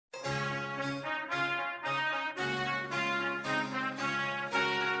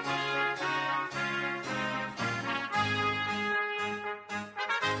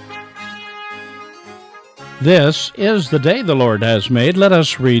This is the day the Lord has made. Let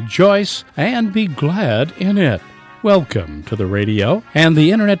us rejoice and be glad in it. Welcome to the radio and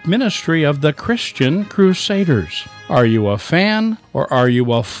the internet ministry of the Christian Crusaders. Are you a fan or are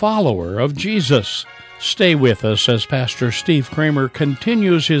you a follower of Jesus? Stay with us as Pastor Steve Kramer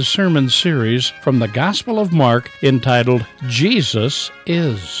continues his sermon series from the Gospel of Mark entitled Jesus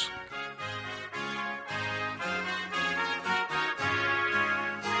Is.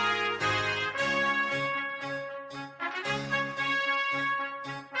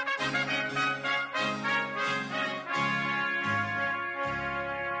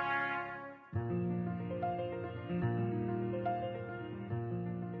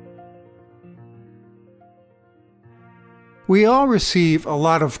 We all receive a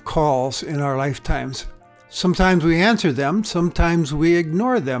lot of calls in our lifetimes. Sometimes we answer them, sometimes we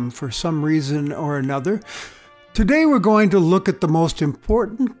ignore them for some reason or another. Today we're going to look at the most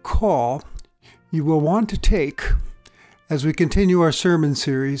important call you will want to take as we continue our sermon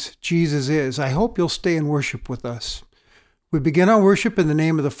series, Jesus Is. I hope you'll stay in worship with us. We begin our worship in the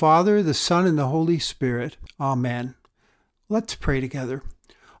name of the Father, the Son, and the Holy Spirit. Amen. Let's pray together.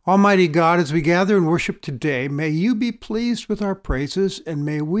 Almighty God, as we gather and worship today, may you be pleased with our praises, and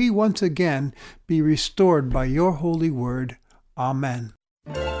may we once again be restored by your holy word. Amen.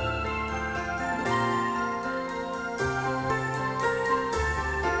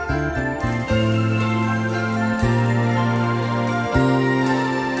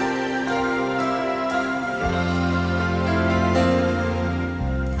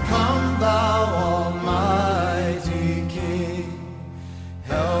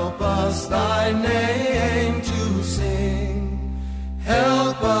 Thy name to sing,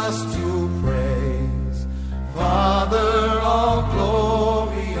 help us to praise, Father all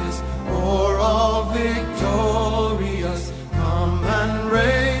glorious, o'er all victorious, come and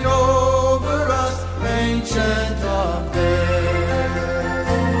reign over us, ancient of days.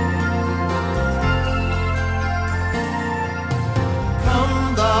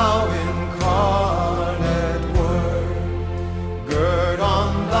 Come thou incarnate Word, gird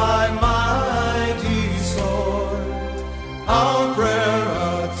on thy our prayer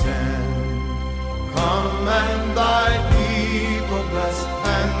attend, come and thy people bless,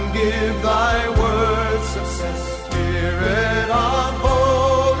 and give thy word success, Spirit of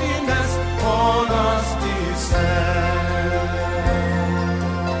holiness on us descend.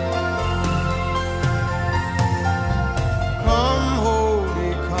 Come,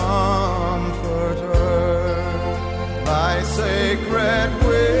 Holy Comforter, thy sacred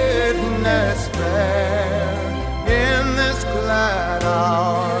witness bear, in this glad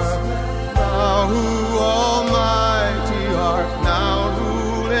hour, thou who almighty art, now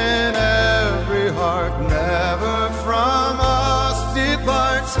rule in every heart, never from us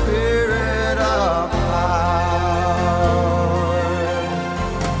depart, Spirit of power.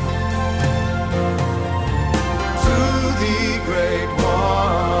 To thee, great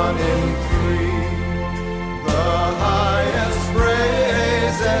one in three, the highest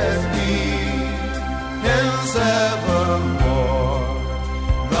praises be, hymns evermore,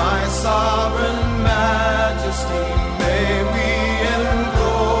 thy sovereign majesty may we in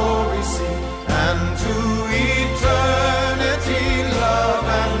glory see, and to eternity love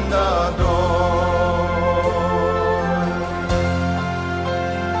and adore.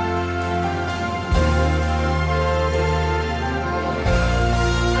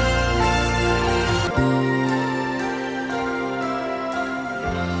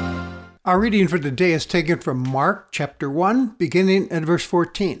 Our reading for today is taken from Mark chapter 1, beginning at verse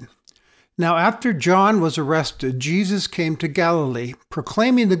 14. Now after John was arrested, Jesus came to Galilee,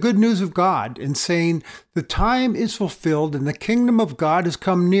 proclaiming the good news of God, and saying, "The time is fulfilled, and the kingdom of God has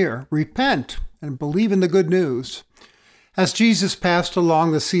come near. Repent and believe in the good news." As Jesus passed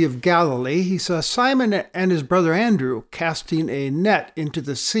along the Sea of Galilee, he saw Simon and his brother Andrew casting a net into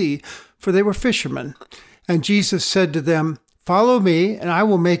the sea, for they were fishermen. And Jesus said to them, "Follow me, and I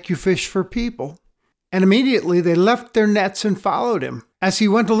will make you fish for people." And immediately they left their nets and followed him. As he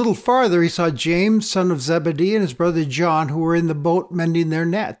went a little farther, he saw James, son of Zebedee, and his brother John, who were in the boat mending their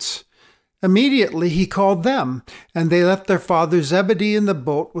nets. Immediately he called them, and they left their father Zebedee in the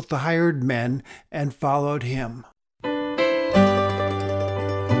boat with the hired men and followed him.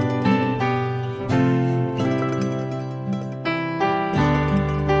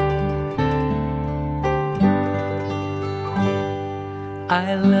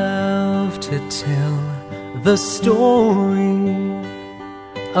 I love to tell the story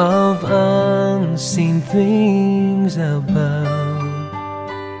of unseen things above,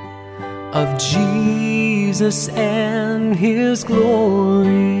 of Jesus and His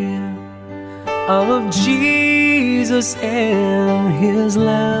glory, of Jesus and his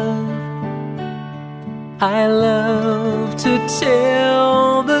love. I love to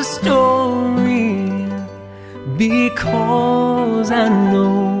tell the story because I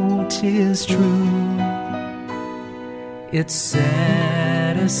know 'tis true. It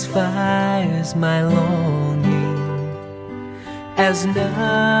satisfies my longing as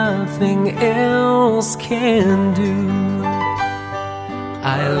nothing else can do.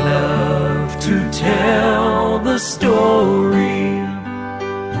 I love to tell the story.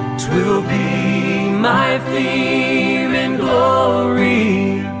 'Twill be my theme and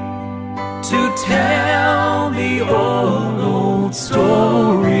glory to tell the old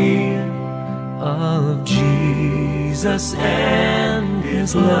story of Jesus and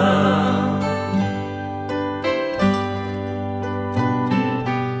his love.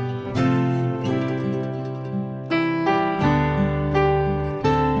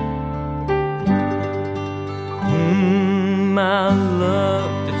 I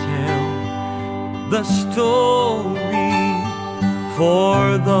love to tell the story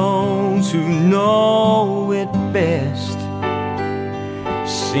for those who know it best,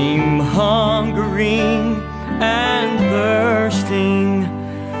 seem hungering and thirsting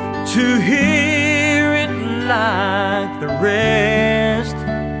to hear it like the rest.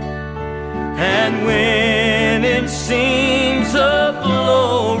 And when it seems of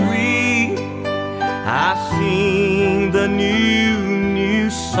glory, I sing the new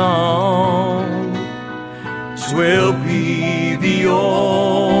song. 'Twill be the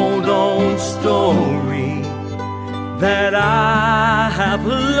old story that I have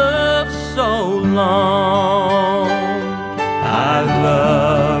loved so long. I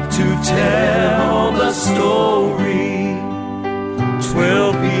love to tell the story.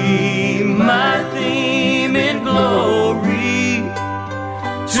 'Twill be my theme in glory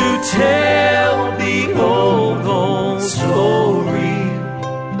to tell the old story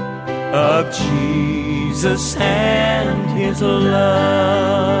of Jesus and his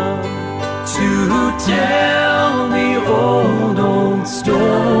love. To tell the old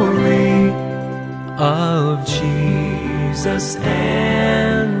story of Jesus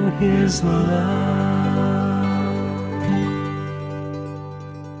and his love.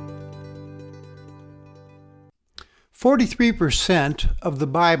 43% of the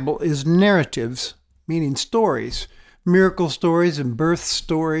Bible is narratives, meaning stories. Miracle stories and birth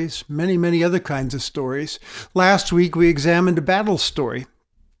stories, many other kinds of stories. Last week we examined a battle story,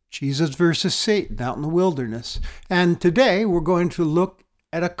 Jesus versus Satan out in the wilderness. And today we're going to look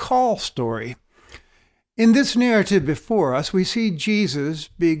at a call story. In this narrative before us, we see Jesus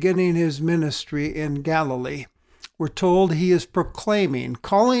beginning his ministry in Galilee. We're told he is proclaiming,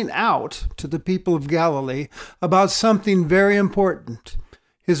 calling out to the people of Galilee about something very important.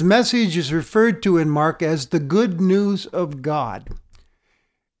 His message is referred to in Mark as the good news of God.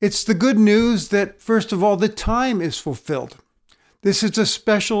 It's the good news that, first of all, the time is fulfilled. This is a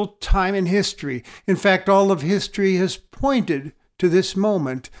special time in history. In fact, all of history has pointed to this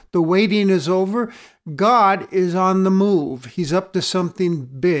moment. The waiting is over. God is on the move. He's up to something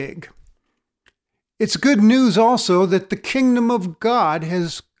big. It's good news also that the kingdom of God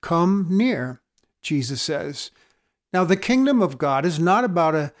has come near, Jesus says. Now, the kingdom of God is not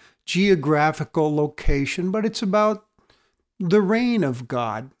about a geographical location, but it's about the reign of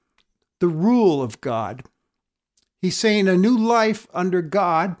God, the rule of God. He's saying a new life under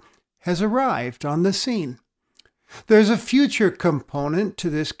God has arrived on the scene. There's a future component to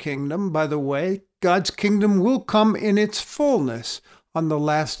this kingdom, by the way. God's kingdom will come in its fullness on the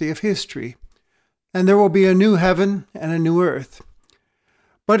last day of history, and there will be a new heaven and a new earth.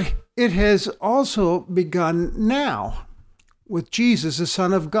 But it has also begun now with Jesus, the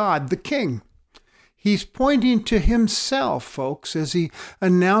Son of God, the King. He's pointing to himself, folks, as he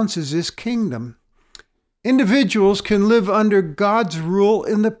announces his kingdom. Individuals can live under God's rule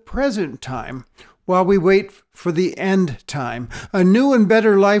in the present time while we wait for the end time. A new and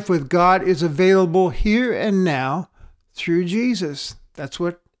better life with God is available here and now through Jesus. That's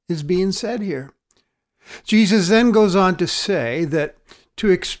what is being said here. Jesus then goes on to say that to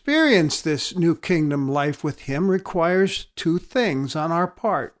experience this new kingdom life with him requires two things on our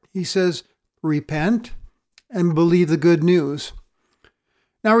part. He says, repent and believe the good news.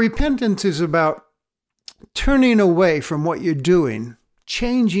 Now, repentance is about turning away from what you're doing,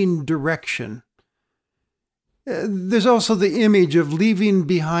 changing direction. There's also the image of leaving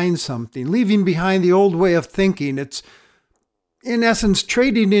behind something, leaving behind the old way of thinking. It's, in essence,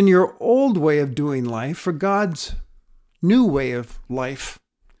 trading in your old way of doing life for God's new way of life.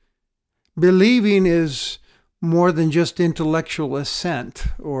 Believing is more than just intellectual assent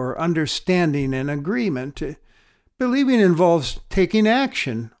or understanding and agreement. Believing involves taking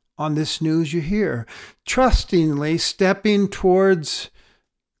action on this news you hear, trustingly stepping towards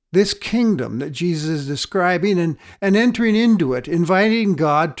this kingdom that Jesus is describing and entering into it, inviting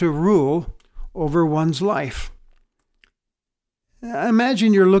God to rule over one's life.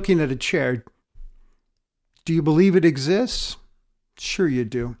 Imagine you're looking at a chair. Do you believe it exists? Sure you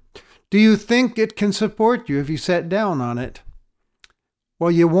do. Do you think it can support you if you sat down on it?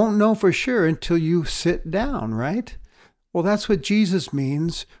 Well, you won't know for sure until you sit down, right? Well, that's what Jesus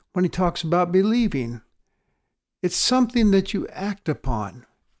means when he talks about believing. It's something that you act upon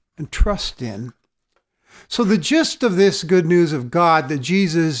and trust in. So the gist of this good news of God that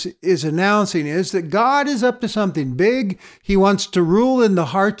Jesus is announcing is that God is up to something big. He wants to rule in the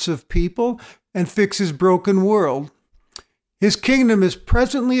hearts of people and fix his broken world. His kingdom is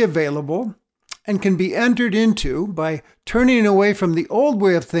presently available and can be entered into by turning away from the old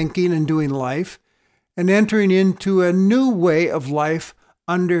way of thinking and doing life and entering into a new way of life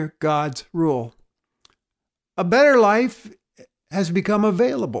under God's rule. A better life has become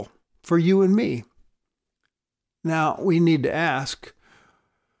available for you and me. Now, we need to ask,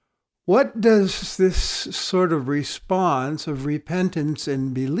 what does this sort of response of repentance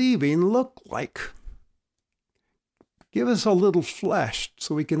and believing look like? Give us a little flesh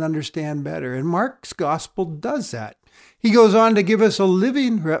so we can understand better. And Mark's gospel does that. He goes on to give us a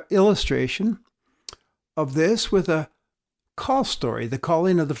living illustration of this with a call story, the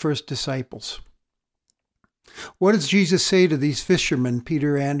calling of the first disciples. What does Jesus say to these fishermen,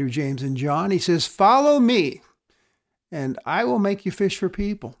 Peter, Andrew, James, and John? He says, "Follow me, and I will make you fish for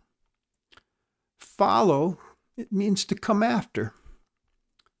people." Follow, it means to come after.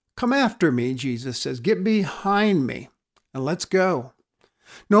 Come after me, Jesus says. Get behind me, and let's go.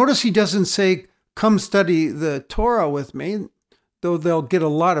 Notice he doesn't say, come study the Torah with me, though they'll get a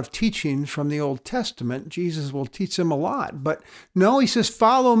lot of teaching from the Old Testament. Jesus will teach them a lot. But no, he says,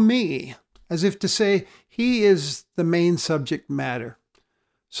 follow me, as if to say he is the main subject matter.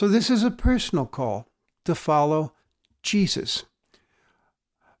 So this is a personal call to follow Jesus.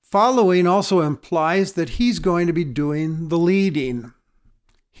 Following also implies that he's going to be doing the leading.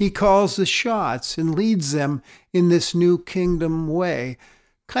 He calls the shots and leads them in this new kingdom way,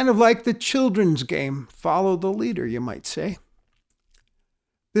 kind of like the children's game, follow the leader, you might say.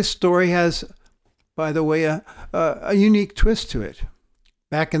 This story has, by the way, a unique twist to it.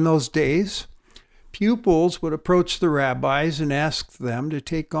 Back in those days, pupils would approach the rabbis and ask them to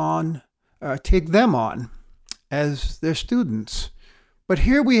take them on as their students. But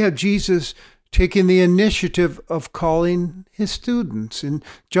here we have Jesus taking the initiative of calling his students. In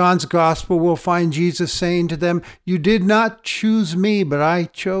John's gospel, we'll find Jesus saying to them, "You did not choose me, but I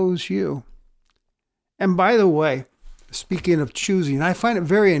chose you." And by the way, speaking of choosing, I find it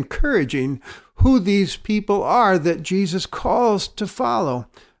very encouraging who these people are that Jesus calls to follow.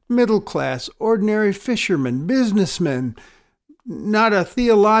 Middle class, ordinary fishermen, businessmen, not a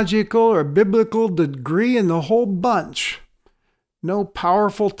theological or biblical degree in the whole bunch. No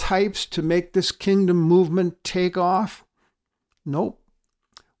powerful types to make this kingdom movement take off. Nope.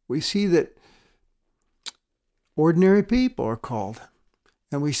 We see that ordinary people are called.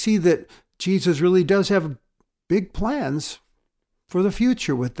 And we see that Jesus really does have big plans for the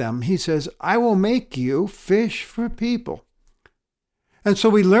future with them. He says, I will make you fish for people. And so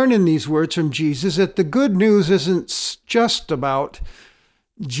we learn in these words from Jesus that the good news isn't just about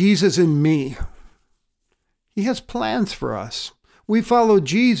Jesus and me. He has plans for us. We follow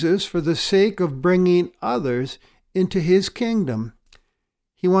Jesus for the sake of bringing others into his kingdom.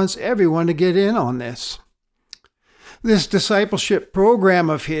 He wants everyone to get in on this. This discipleship program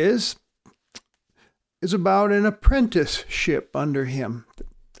of his is about an apprenticeship under him.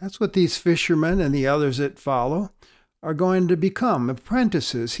 That's what these fishermen and the others that follow are going to become,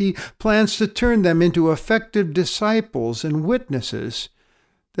 apprentices. He plans to turn them into effective disciples and witnesses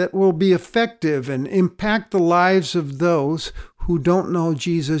that will be effective and impact the lives of those who don't know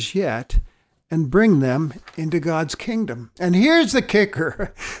Jesus yet and bring them into God's kingdom. And here's the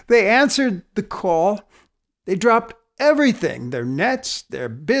kicker. They answered the call. They dropped everything, their nets, their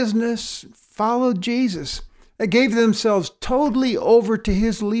business, followed Jesus. They gave themselves totally over to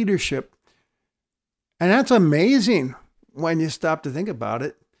his leadership. And that's amazing when you stop to think about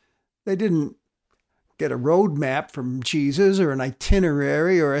it. They didn't get a roadmap from Jesus or an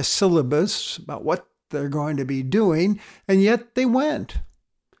itinerary or a syllabus about what they're going to be doing, and yet they went.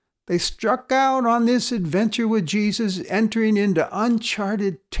 They struck out on this adventure with Jesus, entering into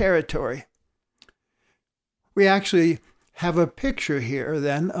uncharted territory. We actually have a picture here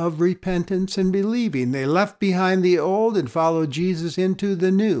then of repentance and believing. They left behind the old and followed Jesus into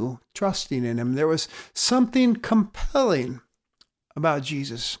the new, trusting in him. There was something compelling about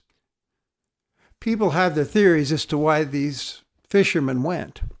Jesus. People have their theories as to why these fishermen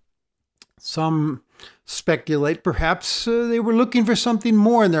went. Some speculate perhaps they were looking for something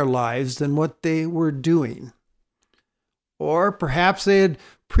more in their lives than what they were doing. Or perhaps they had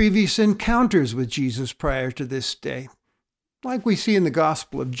previous encounters with Jesus prior to this day. Like we see in the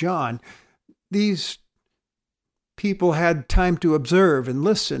Gospel of John, these people had time to observe and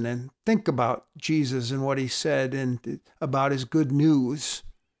listen and think about Jesus and what he said and about his good news.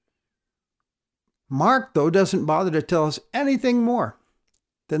 Mark, though, doesn't bother to tell us anything more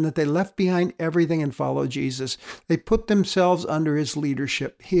than that they left behind everything and followed Jesus. They put themselves under his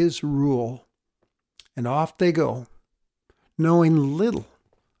leadership, his rule, and off they go, knowing little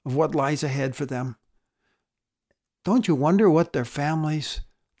of what lies ahead for them. Don't you wonder what their families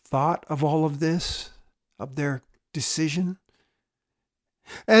thought of all of this, of their decision?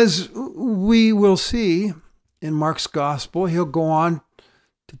 As we will see in Mark's gospel, he'll go on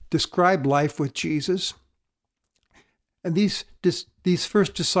to describe life with Jesus. And these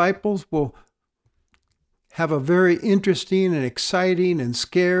first disciples will have a very interesting and exciting and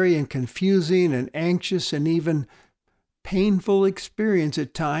scary and confusing and anxious and even painful experience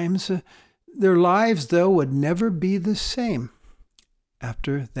at times. Their lives, though, would never be the same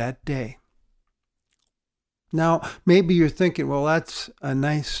after that day. Now, maybe you're thinking, well, that's a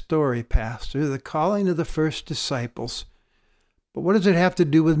nice story, Pastor, the calling of the first disciples. But what does it have to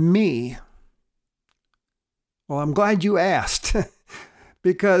do with me? Well, I'm glad you asked,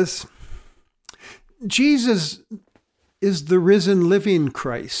 because Jesus is the risen, living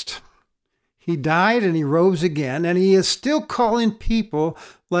Christ. He died and he rose again, and he is still calling people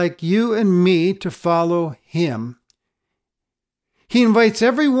like you and me to follow him. He invites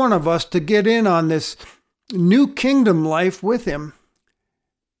every one of us to get in on this new kingdom life with him.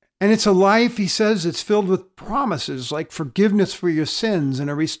 And it's a life, he says, it's filled with promises like forgiveness for your sins and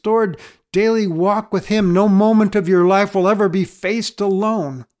a restored daily walk with him. No moment of your life will ever be faced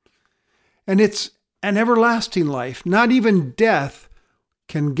alone. And it's an everlasting life. Not even death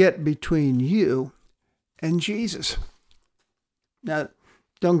can get between you and Jesus. Now,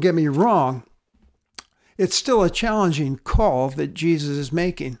 don't get me wrong. It's still a challenging call that Jesus is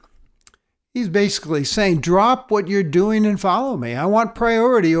making. He's basically saying, drop what you're doing and follow me. I want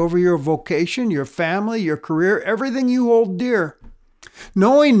priority over your vocation, your family, your career, everything you hold dear.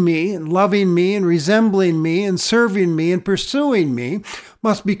 Knowing me and loving me and resembling me and serving me and pursuing me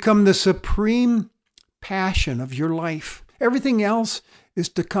must become the supreme passion of your life. Everything else is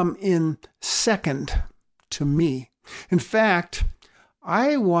to come in second to me. In fact,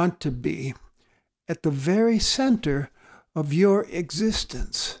 I want to be at the very center of your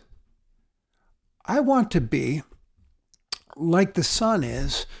existence. I want to be like the sun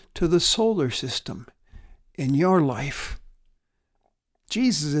is to the solar system in your life.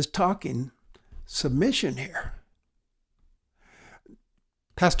 Jesus is talking submission here.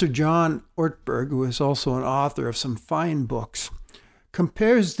 Pastor John Ortberg, who is also an author of some fine books,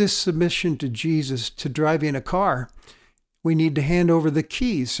 compares this submission to Jesus to driving a car. We need to hand over the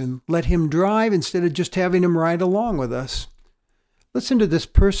keys and let him drive instead of just having him ride along with us. Listen to this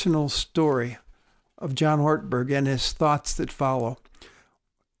personal story of John Ortberg and his thoughts that follow.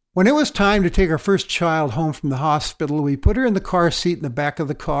 When it was time to take our first child home from the hospital, we put her in the car seat in the back of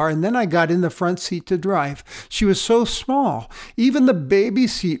the car, and then I got in the front seat to drive. She was so small. Even the baby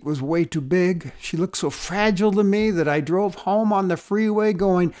seat was way too big. She looked so fragile to me that I drove home on the freeway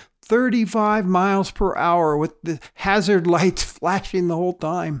going 35 miles per hour with the hazard lights flashing the whole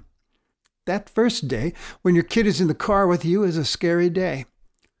time. That first day, when your kid is in the car with you, is a scary day.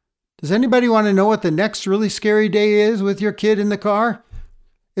 Does anybody want to know what the next really scary day is with your kid in the car?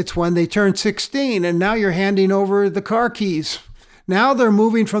 It's when they turn 16 and now you're handing over the car keys. Now they're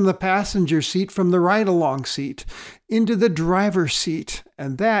moving from the passenger seat, from the ride-along seat, into the driver's seat.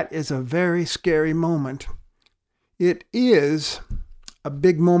 And that is a very scary moment. It is a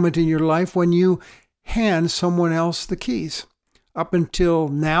big moment in your life when you hand someone else the keys. Up until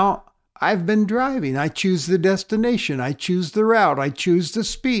now, I've been driving. I choose the destination. I choose the route. I choose the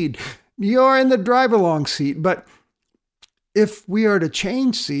speed. You're in the drive-along seat. But if we are to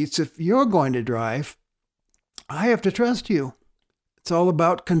change seats, if you're going to drive, I have to trust you. It's all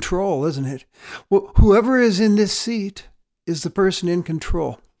about control, isn't it? Well, whoever is in this seat is the person in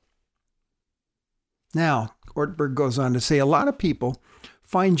control. Now, Ortberg goes on to say, a lot of people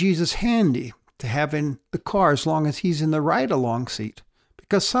find Jesus handy to have in the car as long as he's in the ride-along seat,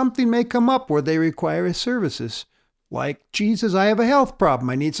 because something may come up where they require his services. Like, Jesus, I have a health problem.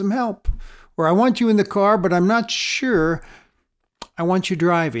 I need some help. Or I want you in the car, but I'm not sure I want you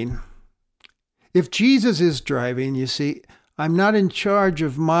driving. If Jesus is driving, you see, I'm not in charge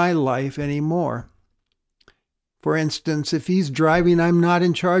of my life anymore. For instance, if he's driving, I'm not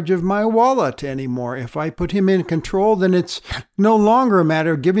in charge of my wallet anymore. If I put him in control, then it's no longer a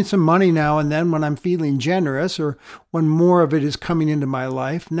matter of giving some money now and then when I'm feeling generous or when more of it is coming into my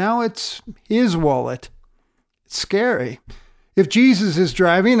life. Now it's his wallet. It's scary. If Jesus is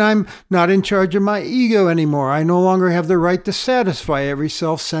driving, I'm not in charge of my ego anymore. I no longer have the right to satisfy every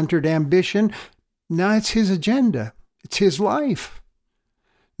self-centered ambition. Now it's his agenda. It's his life.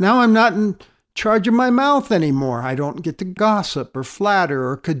 Now I'm not in charge of my mouth anymore. I don't get to gossip or flatter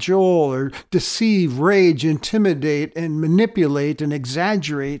or cajole or deceive, rage, intimidate, and manipulate and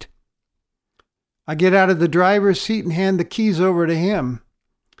exaggerate. I get out of the driver's seat and hand the keys over to him.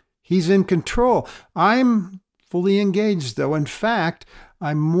 He's in control. I'm fully engaged, though. In fact,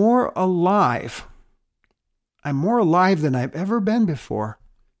 I'm more alive. I'm more alive than I've ever been before.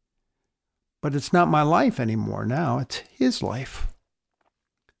 But it's not my life anymore now. It's his life.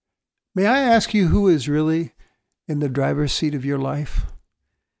 May I ask you who is really in the driver's seat of your life?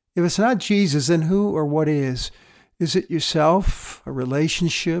 If it's not Jesus, then who or what is? Is it yourself, a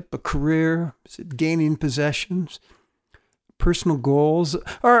relationship, a career? Is it gaining possessions, personal goals?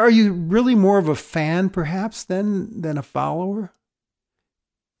 Or are you really more of a fan, perhaps, than a follower?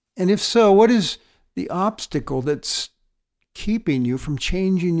 And if so, what is the obstacle that's keeping you from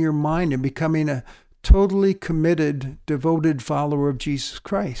changing your mind and becoming a totally committed, devoted follower of Jesus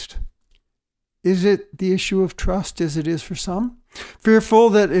Christ? Is it the issue of trust as it is for some?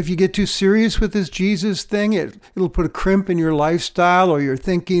 Fearful that if you get too serious with this Jesus thing, it'll put a crimp in your lifestyle, or you're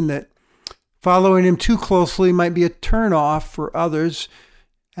thinking that following him too closely might be a turnoff for others.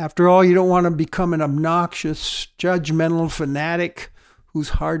 After all, you don't want to become an obnoxious, judgmental fanatic who's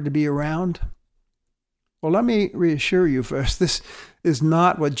hard to be around. Well, let me reassure you first, this is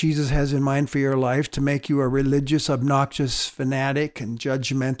not what Jesus has in mind for your life, to make you a religious, obnoxious fanatic and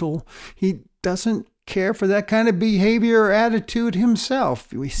judgmental. He doesn't care for that kind of behavior or attitude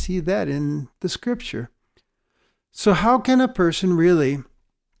himself. We see that in the scripture. So how can a person really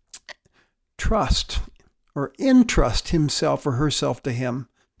trust or entrust himself or herself to him,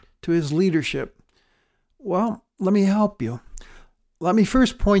 to his leadership? Well, let me help you. Let me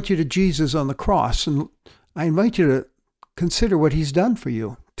first point you to Jesus on the cross, and I invite you to consider what he's done for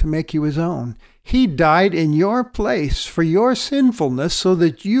you to make you his own. He died in your place for your sinfulness so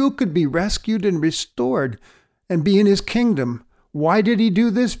that you could be rescued and restored and be in his kingdom. Why did he do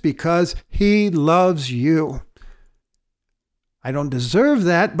this? Because he loves you. I don't deserve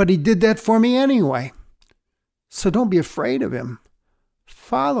that, but he did that for me anyway. So don't be afraid of him.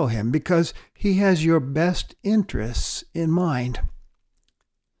 Follow him because he has your best interests in mind.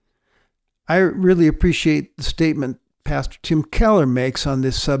 I really appreciate the statement Pastor Tim Keller makes on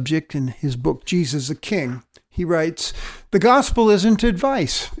this subject in his book, Jesus the King. He writes, "The gospel isn't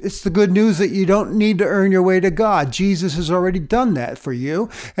advice. It's the good news that you don't need to earn your way to God. Jesus has already done that for you,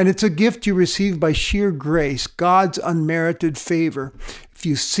 and it's a gift you receive by sheer grace, God's unmerited favor. If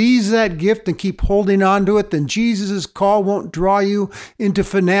you seize that gift and keep holding on to it, then Jesus' call won't draw you into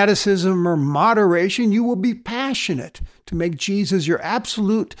fanaticism or moderation. You will be passionate to make Jesus your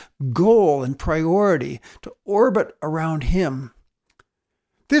absolute goal and priority, to orbit around him.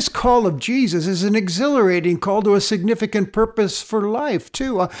 This call of Jesus is an exhilarating call to a significant purpose for life,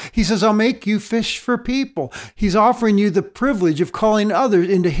 too. He says, I'll make you fish for people. He's offering you the privilege of calling others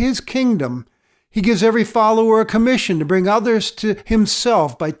into his kingdom. He gives every follower a commission to bring others to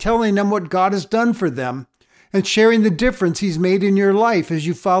himself by telling them what God has done for them and sharing the difference he's made in your life as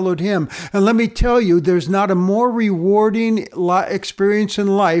you followed him. And let me tell you, there's not a more rewarding experience in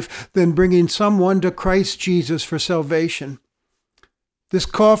life than bringing someone to Christ Jesus for salvation. This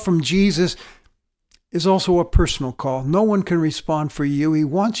call from Jesus is also a personal call. No one can respond for you. He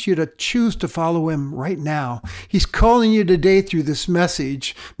wants you to choose to follow him right now. He's calling you today through this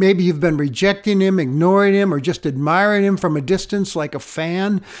message. Maybe you've been rejecting him, ignoring him, or just admiring him from a distance like a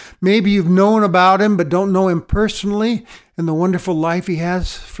fan. Maybe you've known about him but don't know him personally and the wonderful life he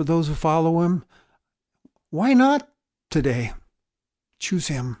has for those who follow him. Why not today? Choose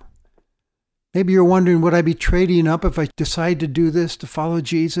him. Maybe you're wondering, would I be trading up if I decide to do this, to follow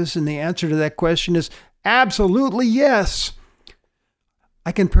Jesus? And the answer to that question is absolutely yes.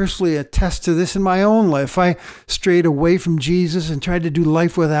 I can personally attest to this in my own life. I strayed away from Jesus and tried to do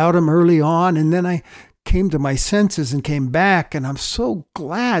life without him early on, and then I came to my senses and came back, and I'm so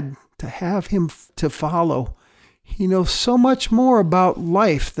glad to have him to follow. He knows so much more about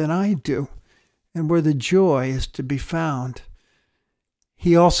life than I do, and where the joy is to be found.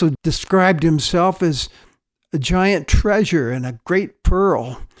 He also described himself as a giant treasure and a great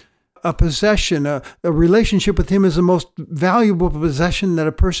pearl, a possession. A relationship with him is the most valuable possession that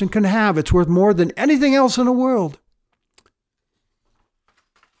a person can have. It's worth more than anything else in the world.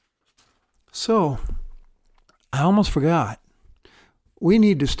 So, I almost forgot. We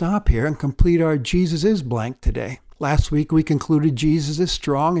need to stop here and complete our Jesus is blank today. Last week we concluded Jesus is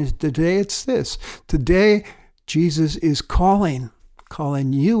strong, and today it's this. Today, Jesus is calling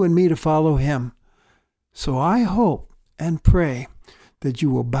you and me to follow him. So I hope and pray that you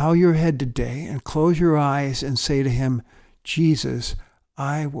will bow your head today and close your eyes and say to him, Jesus,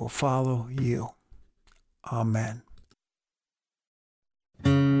 I will follow you. Amen.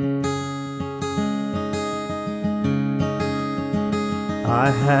 I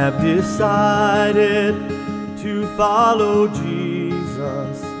have decided to follow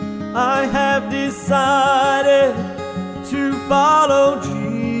Jesus. I have decided to follow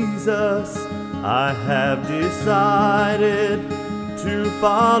Jesus. I have decided to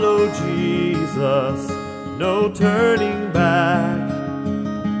follow Jesus. No turning back,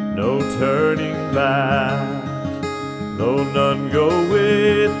 no turning back. Though none go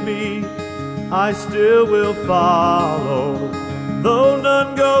with me, I still will follow. Though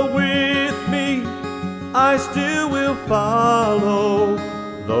none go with me, I still will follow.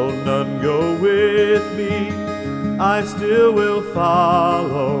 Though none go with me, I still will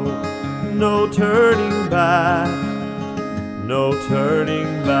follow. No turning back, no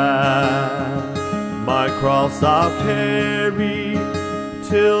turning back. My cross I'll carry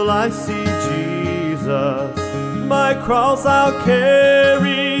till I see Jesus. My cross I'll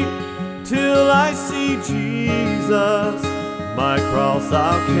carry till I see Jesus. My cross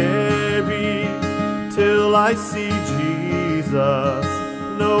I'll carry till I see Jesus.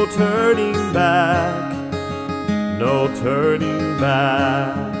 No turning back, no turning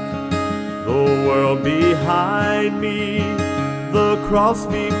back. The world behind me, the cross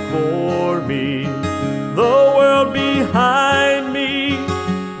before me. The world behind me,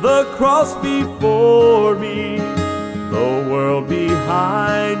 the cross before me. The world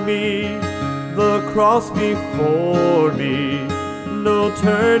behind me, the cross before me. No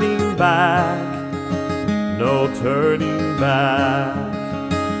turning back, no turning back.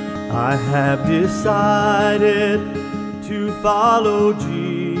 I have decided to follow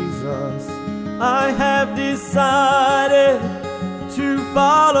Jesus. I have decided to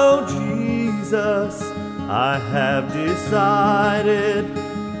follow Jesus. I have decided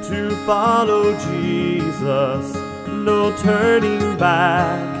to follow Jesus. No turning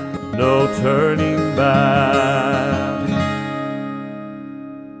back, no turning back.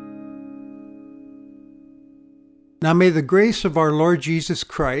 Now may the grace of our Lord Jesus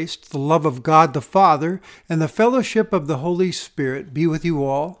Christ, the love of God the Father, and the fellowship of the Holy Spirit be with you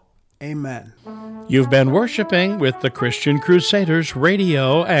all. Amen. You've been worshiping with the Christian Crusaders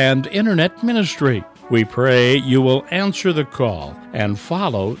radio and internet ministry. We pray you will answer the call and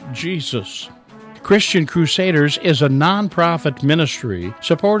follow Jesus. Christian Crusaders is a non-profit ministry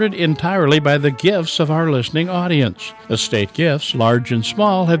supported entirely by the gifts of our listening audience. Estate gifts, large and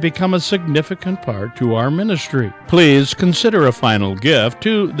small, have become a significant part to our ministry. Please consider a final gift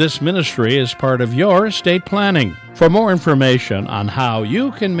to this ministry as part of your estate planning. For more information on how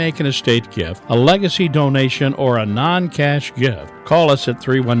you can make an estate gift, a legacy donation, or a non-cash gift, call us at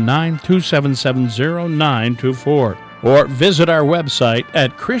 319-277-0924. or visit our website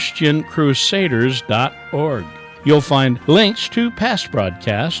at christiancrusaders.org. You'll find links to past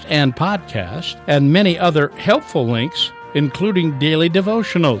broadcasts and podcasts and many other helpful links, including daily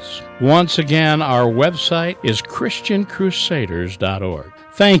devotionals. Once again, our website is christiancrusaders.org.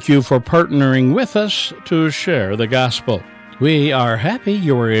 Thank you for partnering with us to share the gospel. We are happy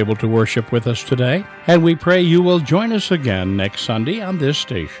you were able to worship with us today, and we pray you will join us again next Sunday on this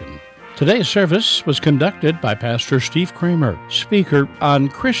station. Today's service was conducted by Pastor Steve Kramer, speaker on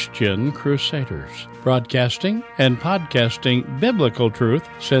Christian Crusaders, broadcasting and podcasting biblical truth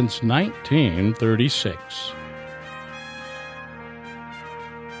since 1936.